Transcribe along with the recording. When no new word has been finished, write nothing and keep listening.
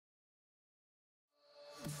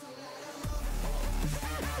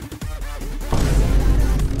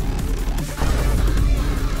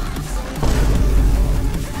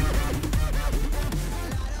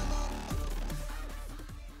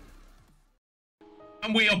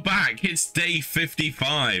And we are back. It's day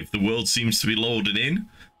 55. The world seems to be loaded in,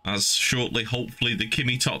 as shortly, hopefully, the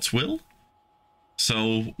Kimmy Tots will.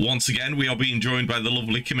 So, once again, we are being joined by the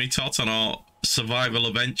lovely Kimmy Tot on our survival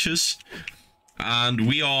adventures. And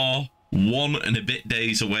we are 1 and a bit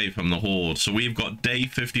days away from the Horde. So, we've got day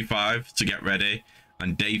 55 to get ready.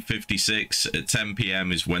 And day 56 at 10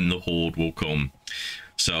 PM is when the Horde will come.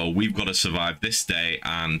 So, we've got to survive this day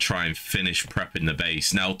and try and finish prepping the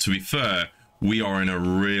base. Now, to be fair, we are in a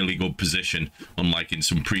really good position, unlike in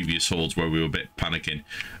some previous Hordes where we were a bit panicking.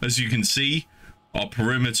 As you can see, our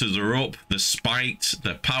perimeters are up, they're spiked,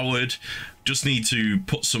 they're powered. Just need to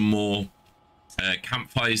put some more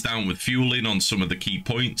campfires down with fueling on some of the key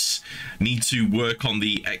points. Need to work on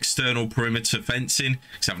the external perimeter fencing,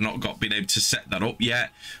 because I've not been able to set that up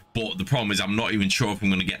yet. But the problem is I'm not even sure if I'm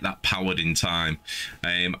going to get that powered in time.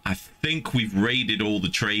 I think we've raided all the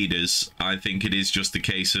traders. I think it is just a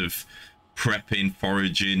case of prepping,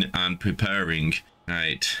 foraging, and preparing.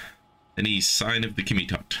 Right. Any sign of the Kimmy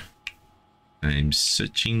Tot? I'm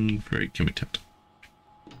searching for a Kimmy Tot.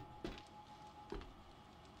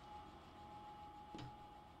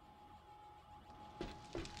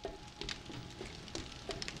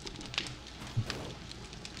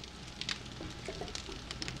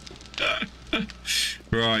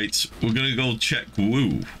 Right, we're gonna go check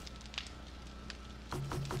Woo.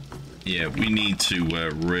 Yeah, we need to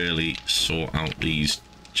really sort out these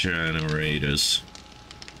generators.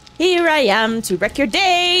 Here I am to wreck your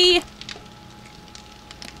day.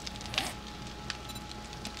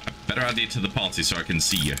 Better add you to the party so I can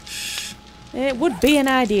see you. It would be an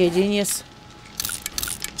idea, genius.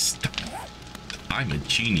 Stop. I'm a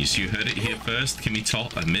genius. You heard it here first. Kimmy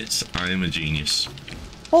Tot admits I am a genius.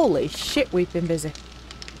 Holy shit, we've been busy.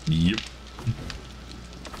 Yep.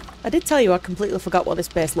 I did tell you I completely forgot what this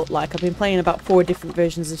base looked like. I've been playing about 4 different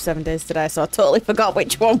versions of 7 Days today, so I totally forgot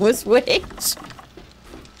which one was which.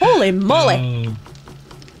 Holy moly.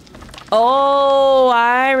 Oh,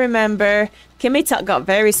 I remember. Kimmy Tot got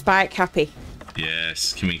very spike happy.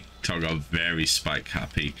 Yes, Kimmy Tot got very spike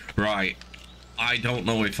happy. Right, I don't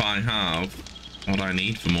know if I have what I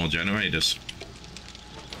need for more generators.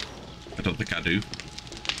 I don't think I do.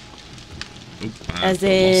 Oh, as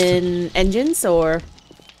in engines or?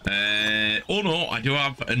 Oh no, I do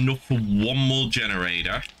have enough for 1 more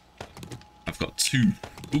generator. I've got 2,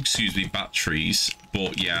 excuse me, batteries.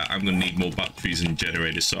 But yeah, I'm going to need more batteries and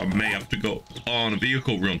generators, so I may have to go on a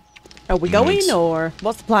vehicle run. Are we going or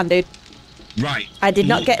what's the plan, dude? Right. I did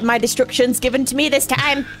not get my destructions given to me this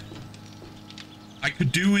time. I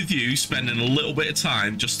could do with you spending a little bit of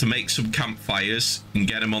time just to make some campfires and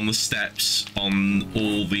get them on the steps on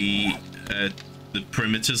all the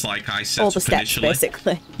perimeters like I set all the steps, initially.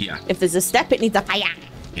 Basically. Yeah. If there's a step, it needs a fire.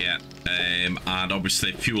 Yeah. And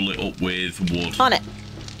obviously fuel it up with wood. On it.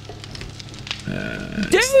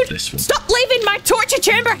 Dude, this one. Stop leaving my torture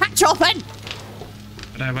chamber hatch open!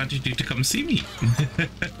 But I wanted you to come see me.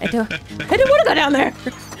 I don't want to go down there.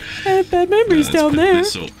 I have bad memories down there.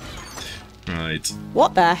 Right.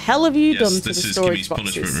 What the hell have you done to the this is storage Kimmy's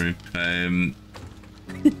boxes? punishment room.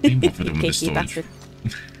 What have I done with the storage?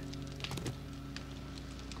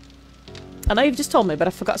 I know you've just told me, but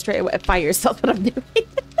I forgot straight away. Fire, stop what I'm doing.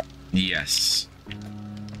 Yes.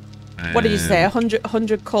 What did you say?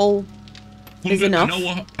 100 coal is enough?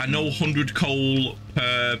 I know 100 coal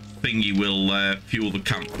per thingy will fuel the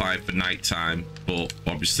campfire for night time, but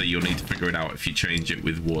obviously you'll need to figure it out if you change it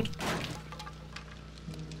with wood.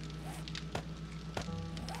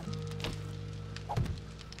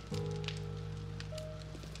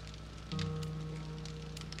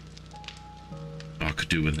 I could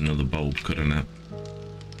do with another bulb, couldn't I?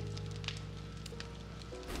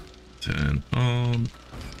 Turn on.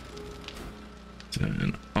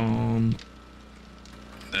 Turn on.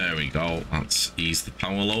 There we go. That's ease the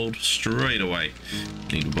power load straight away.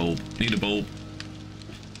 Need a bulb. Need a bulb.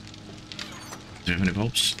 Do we have any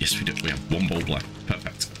bulbs? Yes, we do. We have 1 bulb left.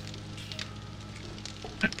 Perfect.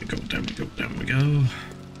 There we go. There we go. There we go.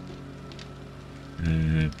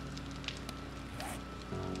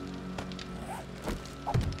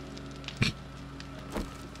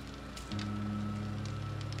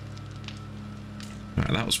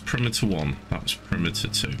 Right, that was perimeter 1. That was perimeter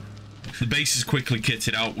 2. The base is quickly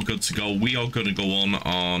kitted out. We're good to go. We are going to go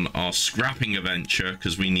on our scrapping adventure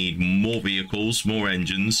because we need more vehicles, more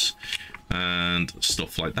engines, and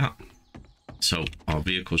stuff like that. So our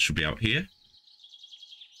vehicles should be out here.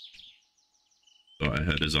 Thought I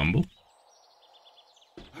heard a zombie.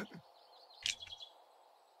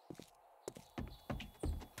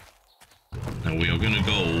 Now we are going to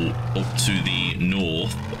go up to the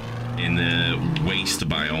north in the waste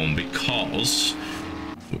biome because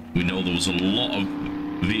We know there was a lot of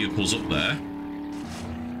vehicles up there.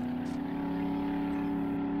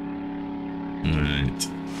 Right.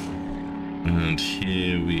 And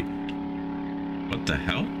here we... What the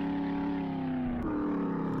hell?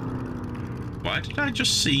 Why did I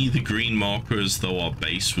just see the green marker as though our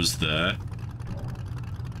base was there?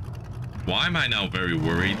 Why am I now very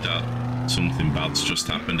worried that something bad's just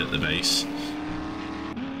happened at the base?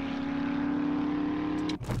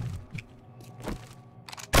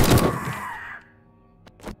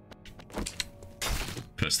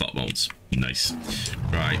 Press start modes. Nice.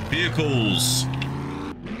 Right, vehicles.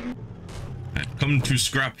 I've come to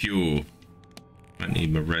scrap you. I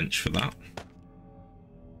need my wrench for that.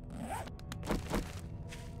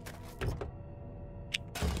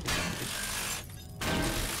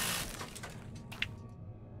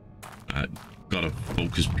 I've got to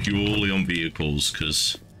focus purely on vehicles,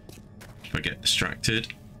 because if I get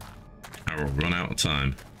distracted, I will run out of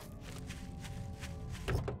time.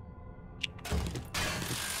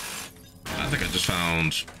 I think I just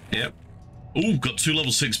found... Yep. Oh, got 2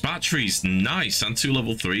 level 6 batteries. Nice. And 2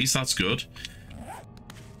 level 3s. That's good.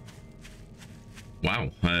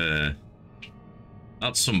 Wow.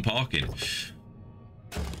 That's some parking.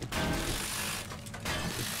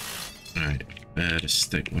 Alright. Better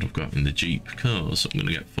stick what I've got in the Jeep, because I'm going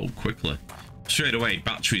to get full quickly. Straight away,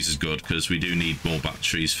 batteries is good, because we do need more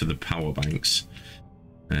batteries for the power banks.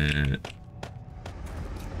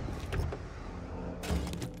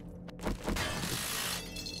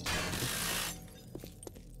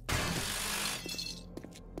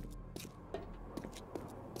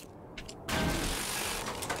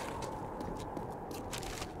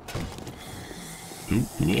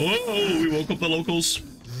 Whoa, we woke up the locals.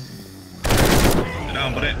 Get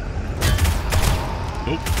down, buddy.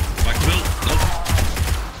 Nope. Back to build. Nope.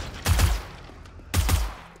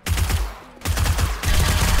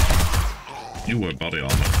 You wear body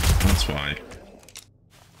armor. That's why.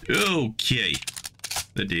 Okay.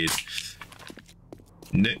 They did.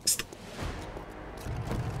 Next.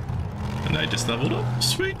 And I just leveled up.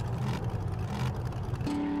 Sweet.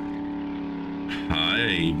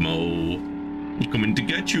 Hi, Mo. I'm coming to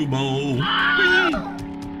get you, Mo.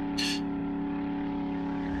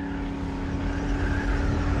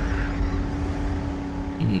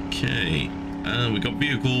 Okay. We got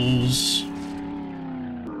vehicles.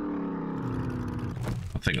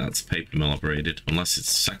 I think that's paper mill operated, unless it's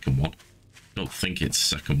the second one. Don't think it's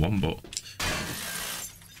the second one, but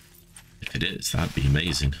if it is, that'd be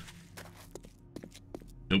amazing.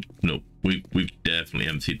 Nope, nope. We've definitely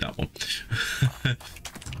emptied that one.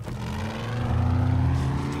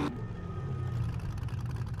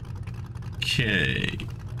 Okay,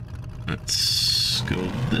 let's go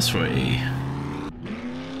this way.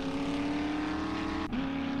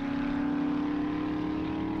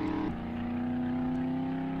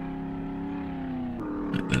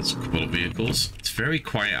 There's a couple of vehicles. It's very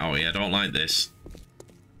quiet out here. I don't like this.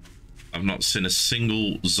 I've not seen a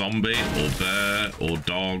single zombie or bear or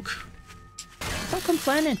dog. Stop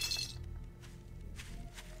complaining.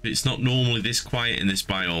 It's not normally this quiet in this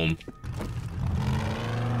biome.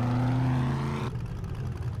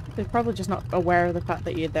 They're probably just not aware of the fact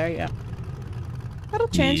that you're there yet. That'll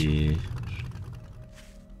change. Yeah.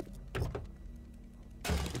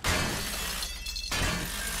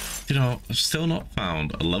 You know, I've still not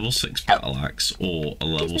found a level 6 battle axe or a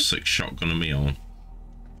level 6 shotgun of my own.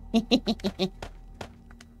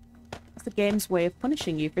 That's the game's way of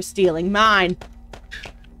punishing you for stealing mine.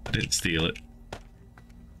 I didn't steal it.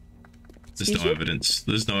 There's no evidence.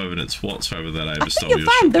 There's no evidence whatsoever that I ever stole your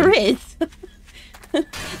shotgun. There is.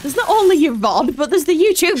 There's not only your VOD, but there's the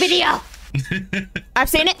YouTube video. I've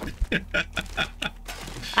seen it.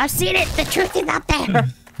 I've seen it. The truth is out there.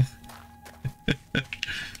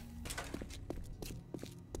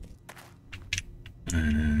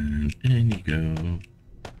 And in you go.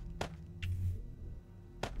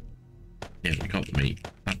 Yeah, we got the meat.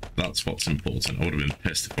 That's what's important. I would have been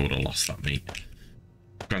pissed if I would have lost that meat.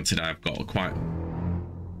 Granted, I've got a quite...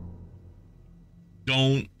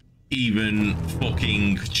 Don't even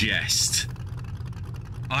fucking jest.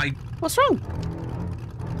 What's wrong?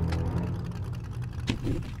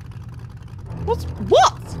 What?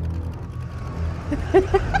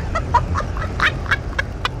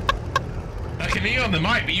 I can hear you on the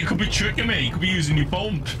mic, but you could be tricking me. You could be using your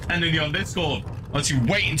phone, pretending you're on Discord. Unless you're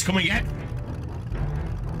waiting to come again.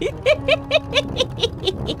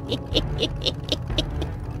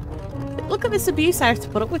 Look at this abuse I have to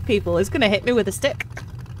put up with people. It's gonna hit me with a stick.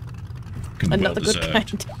 And not the good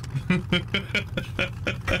kind.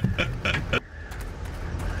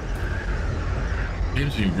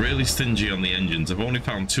 Game's been really stingy on the engines. I've only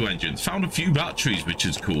found 2 engines. Found a few batteries, which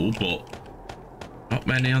is cool, but not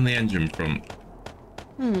many on the engine front.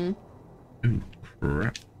 Ooh,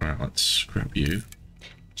 crap. Right, let's scrap you.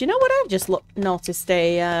 Do you know what I've just noticed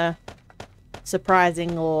a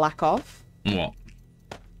surprising lack of? What?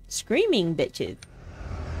 Screaming bitches.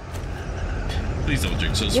 Please don't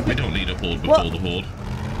jinx us. Yeah, we don't need a horde before the horde.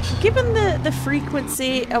 Given the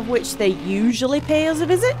frequency of which they usually pay us a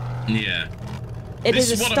visit, yeah, it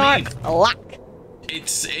is a stark lack.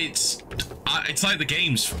 It's like the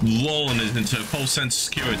game's lulling us into a false sense of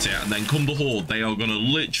security, and then come the horde, they are gonna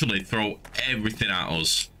literally throw everything at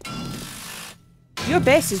us. Your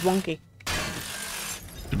base is wonky.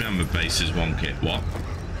 Remember, base is wonky. What?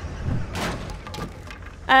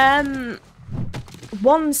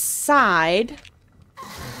 One side.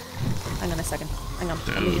 Hang on a second. Hang on.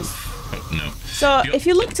 Let me just... Oh, no. So, if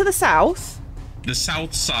you look to the south... The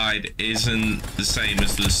south side isn't the same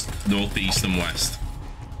as the northeast and west.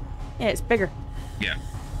 Yeah, it's bigger. Yeah.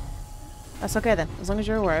 That's okay then, as long as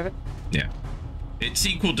you're aware of it. Yeah. It's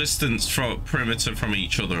equal distance from perimeter from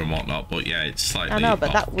each other and whatnot, but yeah, it's slightly... I know, but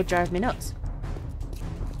off. that would drive me nuts.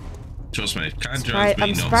 Trust me, it kind of drives me I'm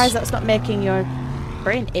nuts. surprised that's not making your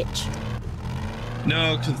brain itch.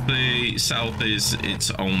 No, because the south is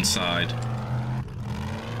its own side.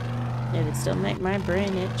 It would still make my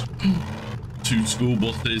brain itch. 2 school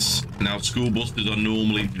buses. Now, school buses are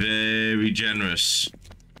normally very generous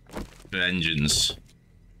for engines.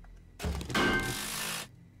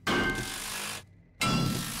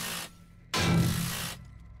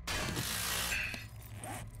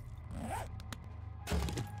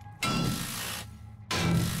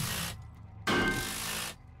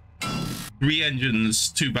 Three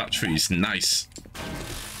engines, 2 batteries. Nice.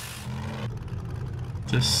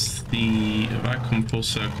 Have I come full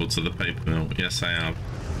circle to the paper mill? Yes, I have.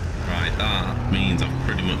 Right, that means I've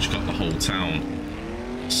pretty much got the whole town.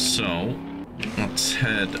 So, let's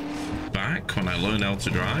head back when I learn how to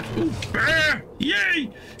drive. Ooh, ah,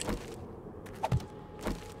 yay!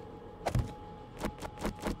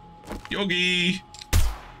 Yogi!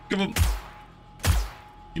 Come on.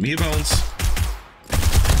 Give me a bounce.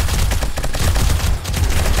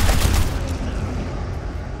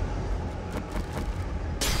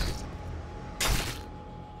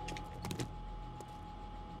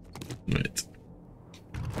 Right.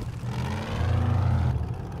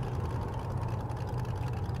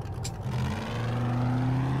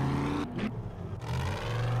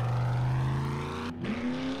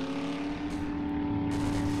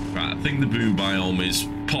 Right, I think the boom biome is,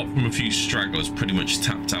 apart from a few stragglers, pretty much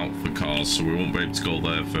tapped out for cars, so we won't be able to go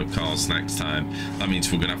there for cars next time. That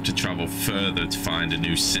means we're going to have to travel further to find a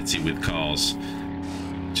new city with cars,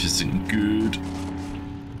 which isn't good.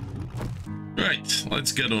 Right,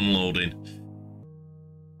 let's get unloading.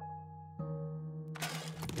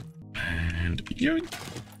 And going.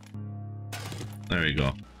 There we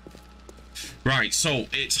go. Right, so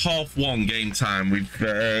it's 1:30 game time. We've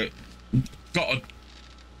got a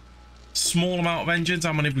small amount of engines.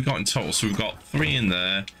 How many have we got in total? So we've got 3 in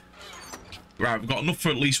there. Right, we've got enough for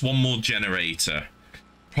at least 1 more generator.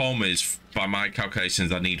 Problem is, by my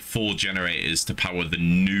calculations, I need 4 generators to power the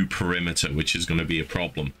new perimeter, which is going to be a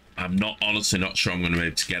problem. I'm honestly not sure I'm going to be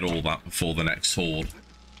able to get all that before the next horde.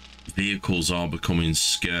 Vehicles are becoming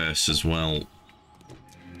scarce as well.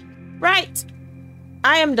 Right.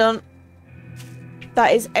 I am done.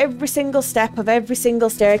 That is every single step of every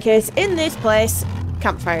single staircase in this place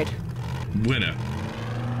campfired. Winner.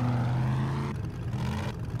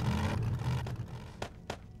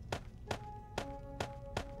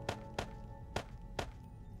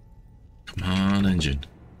 Come on, engine.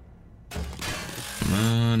 Come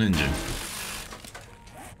on, engine.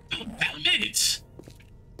 Oh, damn it!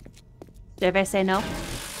 Survey say no?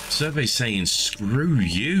 Survey saying screw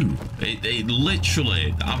you. It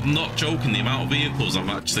literally, I'm not joking, the amount of vehicles I've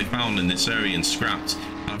actually found in this area and scrapped.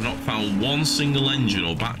 I've not found 1 single engine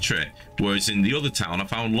or battery, whereas in the other town I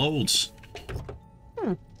found loads.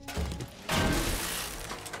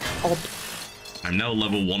 Odd. I'm now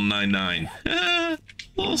level 199.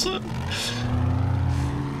 Awesome.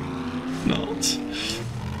 Not.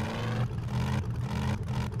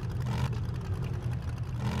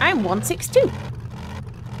 I'm 162.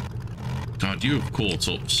 God, you have caught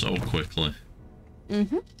up so quickly.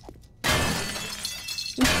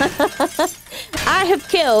 I have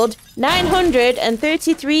killed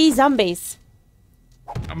 933 zombies.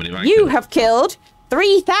 How many have I You killed? have killed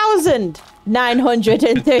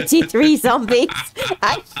 3,933 zombies.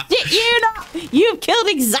 I shit you not. You've killed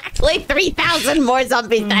exactly 3,000 more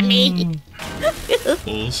zombies than me.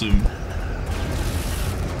 Awesome.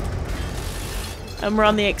 And we're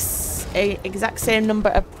on the exact same number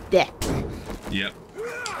of death. Yep.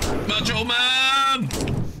 Macho Man!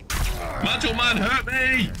 Macho Man hurt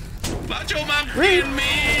me! Macho Man being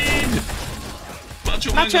mean!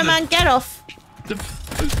 Macho Man, get off!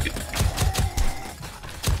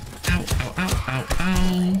 Ow, ow, ow, ow,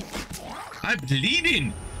 ow. I'm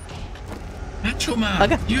bleeding! Macho Man,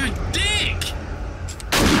 okay. You're a dick!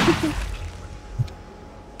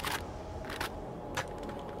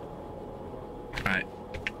 Right.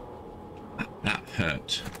 That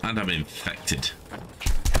hurt. And I'm infected.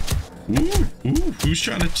 Ooh, who's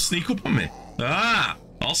trying to sneak up on me? Ah!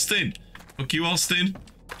 Austin! Fuck you, Austin.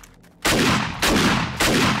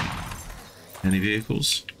 Any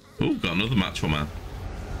vehicles? Oh, got another Macho Man.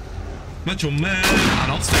 Macho Man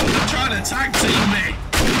and Austin are trying to tag team me!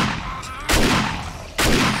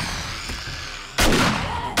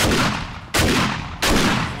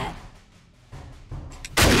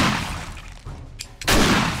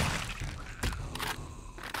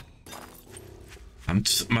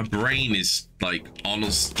 My brain is like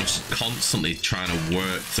honest, just constantly trying to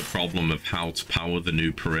work the problem of how to power the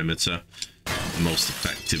new perimeter the most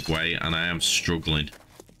effective way, and I am struggling.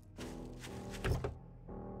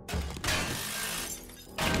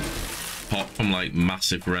 Apart from like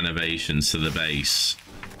massive renovations to the base,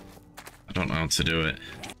 I don't know how to do it.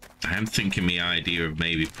 I am thinking the idea of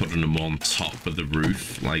maybe putting them on top of the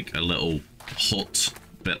roof, like a little hut,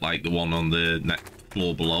 a bit like the one on the next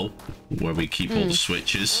floor below, where we keep all the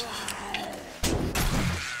switches.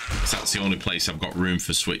 So that's the only place I've got room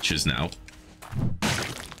for switches now.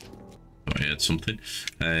 I heard something.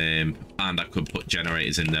 And I could put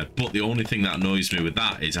generators in there, but the only thing that annoys me with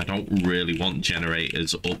that is I don't really want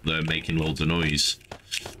generators up there making loads of noise.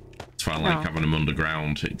 That's why I like having them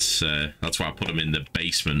underground. It's that's why I put them in the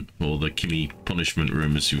basement, or the Kimmy punishment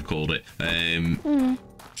room, as you've called it.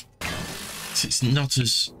 It's not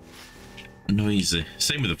as noisy.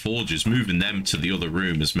 Same with the forges. Moving them to the other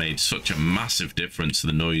room has made such a massive difference to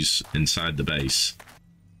the noise inside the base.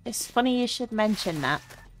 It's funny you should mention that.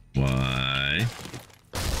 Why?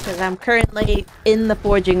 Because I'm currently in the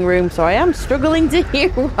forging room, so I am struggling to hear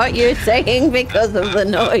what you're saying because of the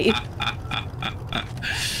noise.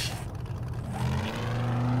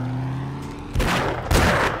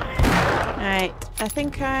 Alright, I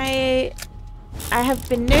think I have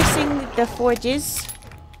been nursing the forges.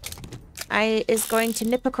 I is going to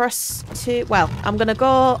nip across to, well, I'm going to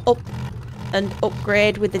go up and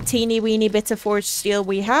upgrade with the teeny weeny bit of forged steel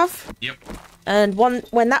we have. Yep. And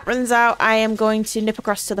when that runs out, I am going to nip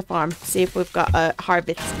across to the farm, see if we've got a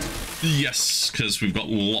harvest. Yes, because we've got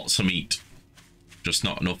lots of meat. Just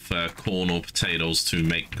not enough corn or potatoes to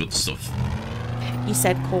make good stuff. You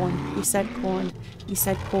said corn. You said corn. You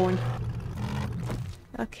said corn.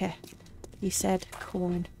 Okay. You said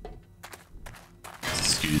corn.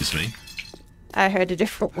 Excuse me. I heard a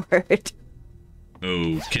different word.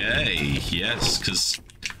 Okay, yes, because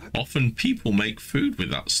often people make food with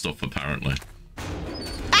that stuff, apparently.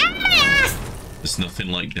 There's nothing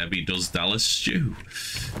like Debbie Does Dallas stew.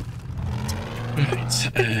 Right, so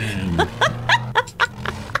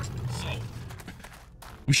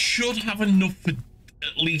we should have enough for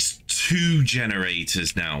at least 2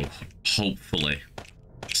 generators now, hopefully.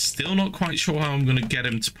 Still not quite sure how I'm going to get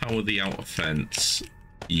him to power the outer fence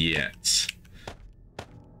yet.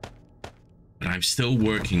 But I'm still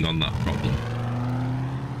working on that problem.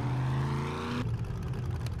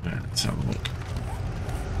 Let's have a look.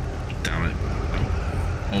 Damn it.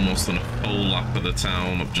 I'm almost on a full lap of the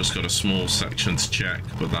town. I've just got a small section to check,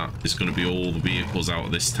 but that is going to be all the vehicles out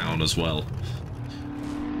of this town as well.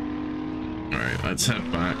 Alright, let's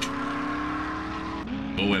head back.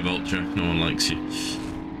 Go away, Vulture. No one likes you.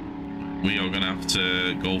 We are going to have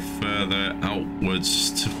to go further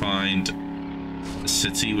outwards to find a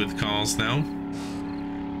city with cars now.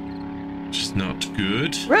 Which is not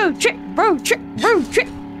good. Road trip, road trip, road trip.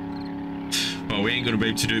 Well, we ain't going to be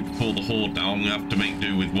able to do it before the Horde down. I'm going to have to make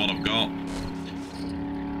do with what I've got.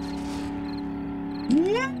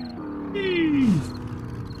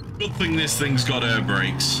 Good thing this thing's got air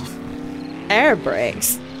brakes. Air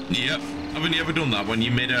brakes? Yep. Haven't you ever done that? When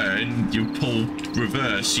you're mid-air and you pull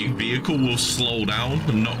reverse, your vehicle will slow down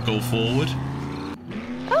and not go forward.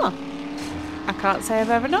 Oh. I can't say I've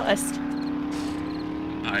ever noticed.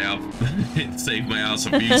 I have. It saved my ass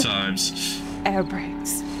a few times. Air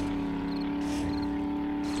brakes.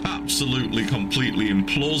 Absolutely, completely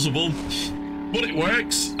implausible. But it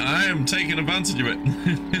works. I am taking advantage of it.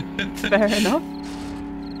 Fair enough.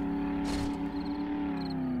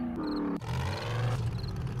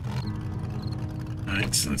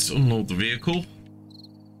 Right, so let's unload the vehicle.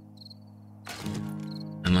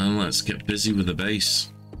 And And then let's get busy with the base.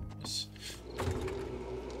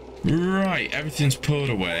 Right, everything's put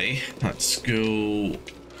away. Let's go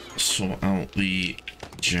sort out the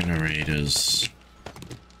generators.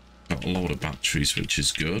 Got a load of batteries, which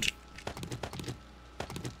is good.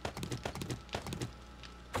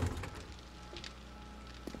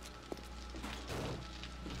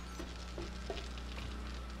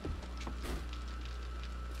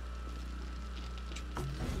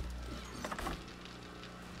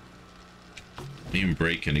 Even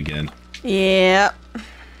breaking again. Yeah.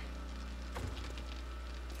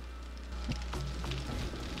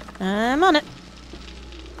 I'm on it.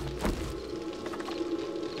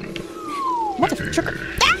 What the trigger?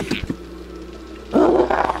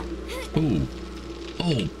 Ah! Oh.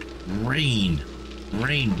 Oh, brain.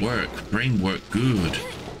 Brain work. Brain work good.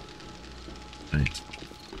 Right.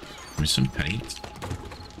 Give me some paint.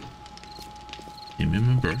 Give me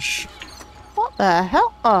my brush. What the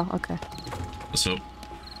hell? Oh, okay. What's up?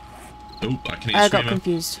 Oh, I can hear I got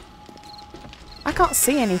confused. I can't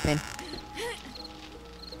see anything.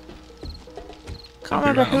 Can't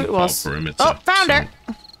remember who it was. Oh, found her!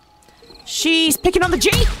 She's picking on the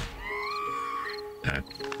G! That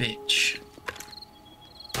bitch.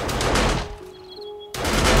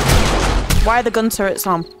 Why are the gun turrets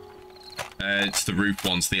on? It's the roof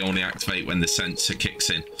ones. They only activate when the sensor kicks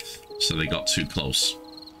in. So they got too close.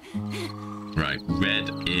 Right,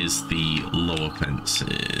 red is the lower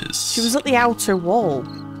fences. She was at the outer wall.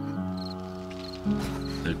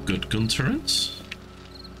 The good gun turrets?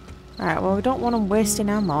 Alright, well, we don't want them wasting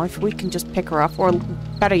ammo if we can just pick her off. Or,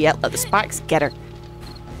 better yet, let the spikes get her.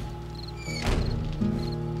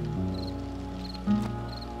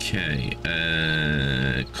 Okay,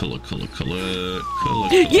 colour.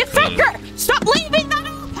 You fucker! Stop leaving that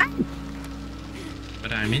open!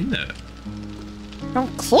 But I'm in there.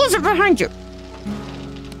 Don't close it behind you!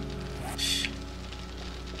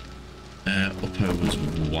 Upper was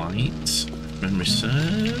white. Memory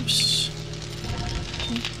serves.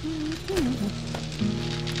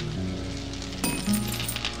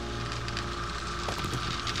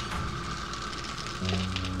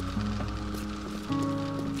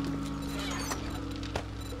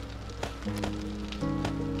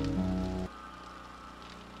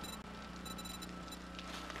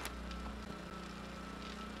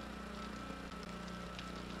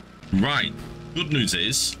 Right, good news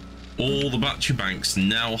is all the battery banks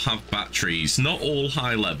now have batteries. Not all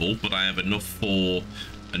high level, but I have enough for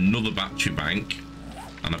another battery bank,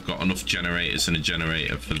 and I've got enough generators and a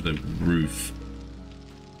generator for the roof.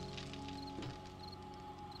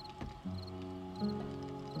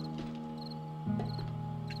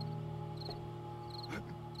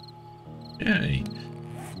 Yay.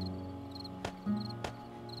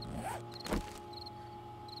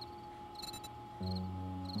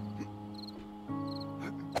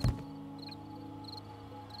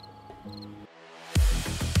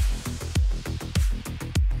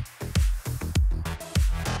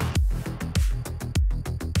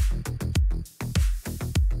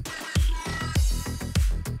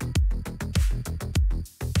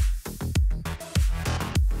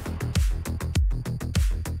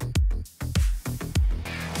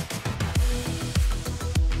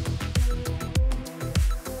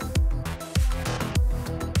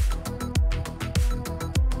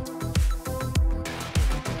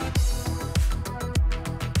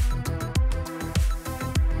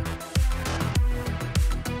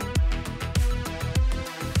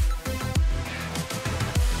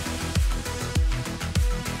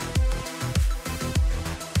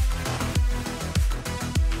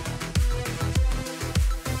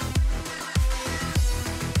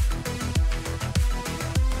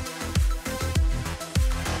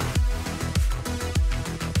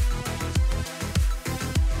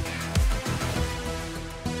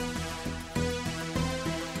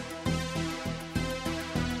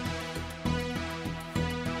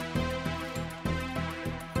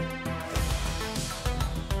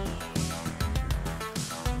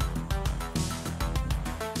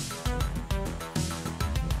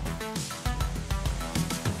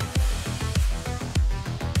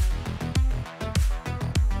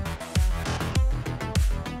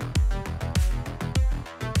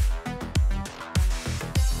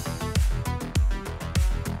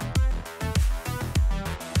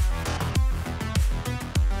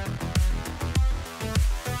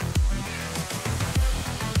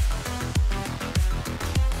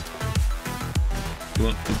 Come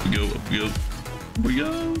on, up we go, up we go, up we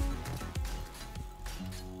go.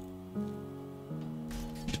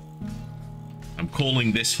 I'm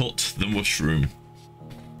calling this hut the mushroom.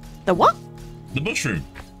 The what? The mushroom.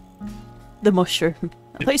 The mushroom.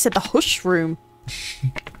 I thought you said the hush room.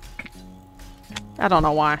 I don't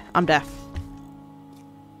know why. I'm deaf.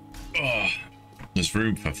 Oh, there's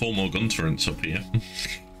room for 4 more gun turrets up here.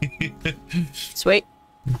 Sweet.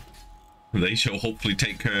 They shall hopefully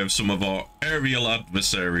take care of some of our aerial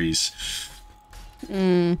adversaries.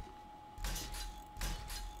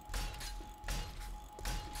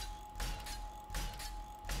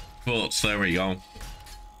 But there we go.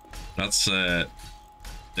 That's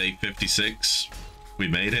day 56. We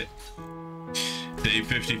made it. Day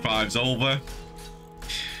 55's over.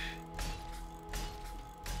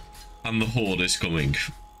 And the Horde is coming.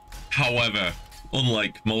 However,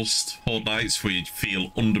 unlike most Horde nights, we feel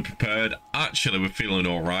underprepared. Actually, we're feeling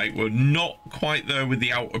alright. We're not quite there with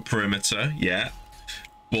the outer perimeter yet.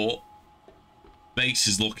 But base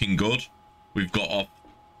is looking good. We've got our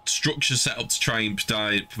structure set up to try and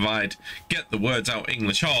provide, get the words out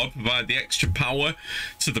English hard, provide the extra power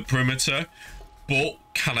to the perimeter. But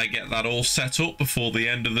can I get that all set up before the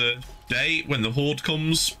end of the day when the Horde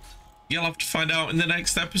comes? You'll have to find out in the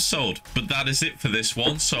next episode. But that is it for this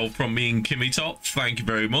one. So from me and Kimmy Top, thank you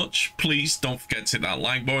very much. Please don't forget to hit that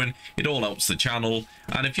like button. It all helps the channel.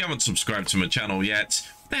 And if you haven't subscribed to my channel yet,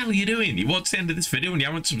 what the hell are you doing? You watched the end of this video and you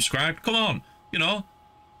haven't subscribed? Come on. You know,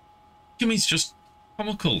 Kimmy's just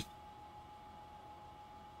comical.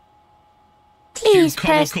 Please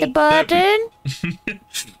press the button.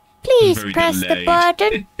 Please press the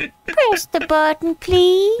button. Press the button,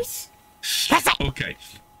 please. Press it. Okay.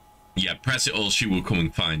 Yeah, press it or she will come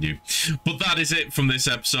and find you. But that is it from this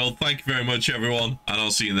episode. Thank you very much, everyone. And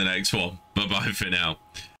I'll see you in the next one. Bye-bye for now.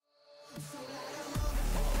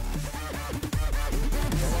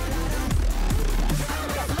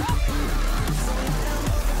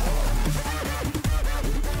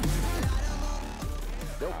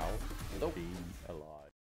 Be alive.